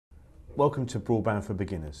Welcome to Broadband for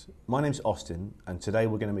Beginners. My name's Austin, and today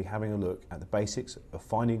we're going to be having a look at the basics of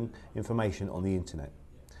finding information on the internet.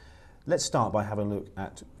 Let's start by having a look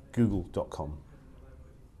at google.com.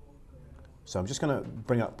 So I'm just going to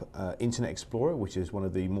bring up Internet Explorer, which is one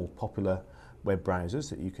of the more popular web browsers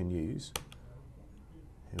that you can use.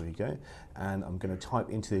 Here we go. And I'm going to type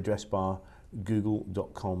into the address bar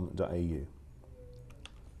google.com.au.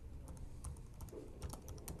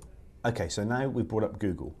 Okay, so now we've brought up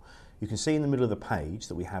Google. You can see in the middle of the page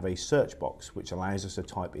that we have a search box which allows us to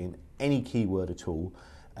type in any keyword at all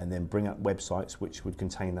and then bring up websites which would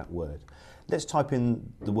contain that word. Let's type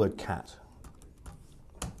in the word cat.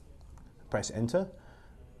 Press enter,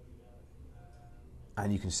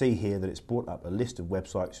 and you can see here that it's brought up a list of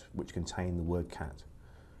websites which contain the word cat.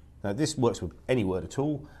 Now this works with any word at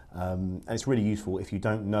all, and it's really useful if you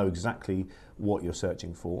don't know exactly what you're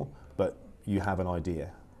searching for, but you have an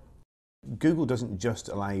idea. Google doesn't just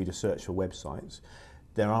allow you to search for websites.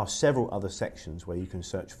 There are several other sections where you can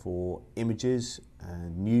search for images,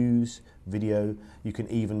 news, video. You can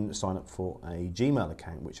even sign up for a Gmail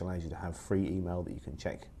account which allows you to have free email that you can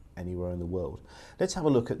check anywhere in the world. Let's have a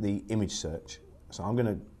look at the image search. So I'm going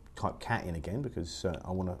to type cat in again because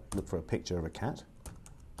I want to look for a picture of a cat.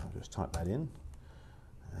 I'll just type that in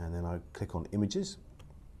and then I click on images,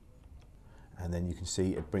 and then you can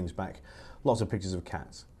see it brings back lots of pictures of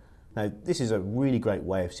cats. Now, this is a really great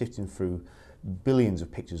way of sifting through billions of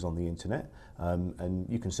pictures on the internet, and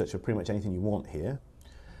you can search for pretty much anything you want here.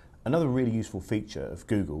 Another really useful feature of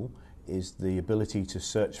Google is the ability to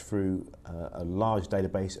search through a large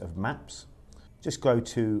database of maps. Just go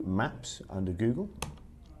to Maps under Google,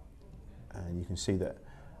 and you can see that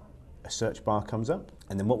a search bar comes up.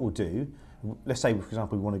 And then what we'll do, let's say, for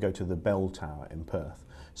example, we want to go to the Bell Tower in Perth.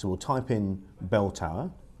 So we'll type in Bell Tower,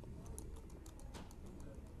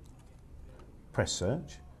 press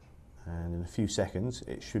search, and in a few seconds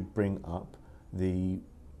it should bring up the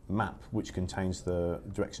map which contains the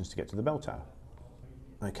directions to get to the bell tower.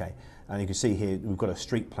 Okay, and you can see here we've got a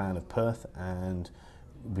street plan of Perth, and it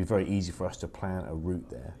would be very easy for us to plan a route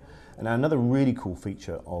there. And now another really cool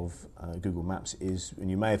feature of Google Maps is, and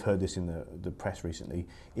you may have heard this in the press recently,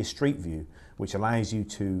 is Street View, which allows you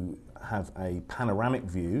to have a panoramic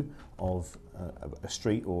view of a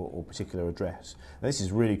street or particular address. Now, this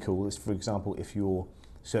is really cool. This, for example, if you're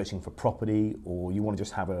searching for property or you want to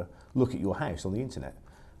just have a look at your house on the internet.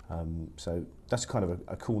 So that's kind of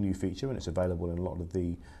a cool new feature, and it's available in a lot of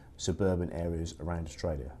the suburban areas around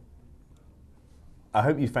Australia. I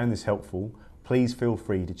hope you found this helpful. Please feel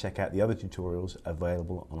free to check out the other tutorials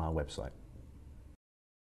available on our website.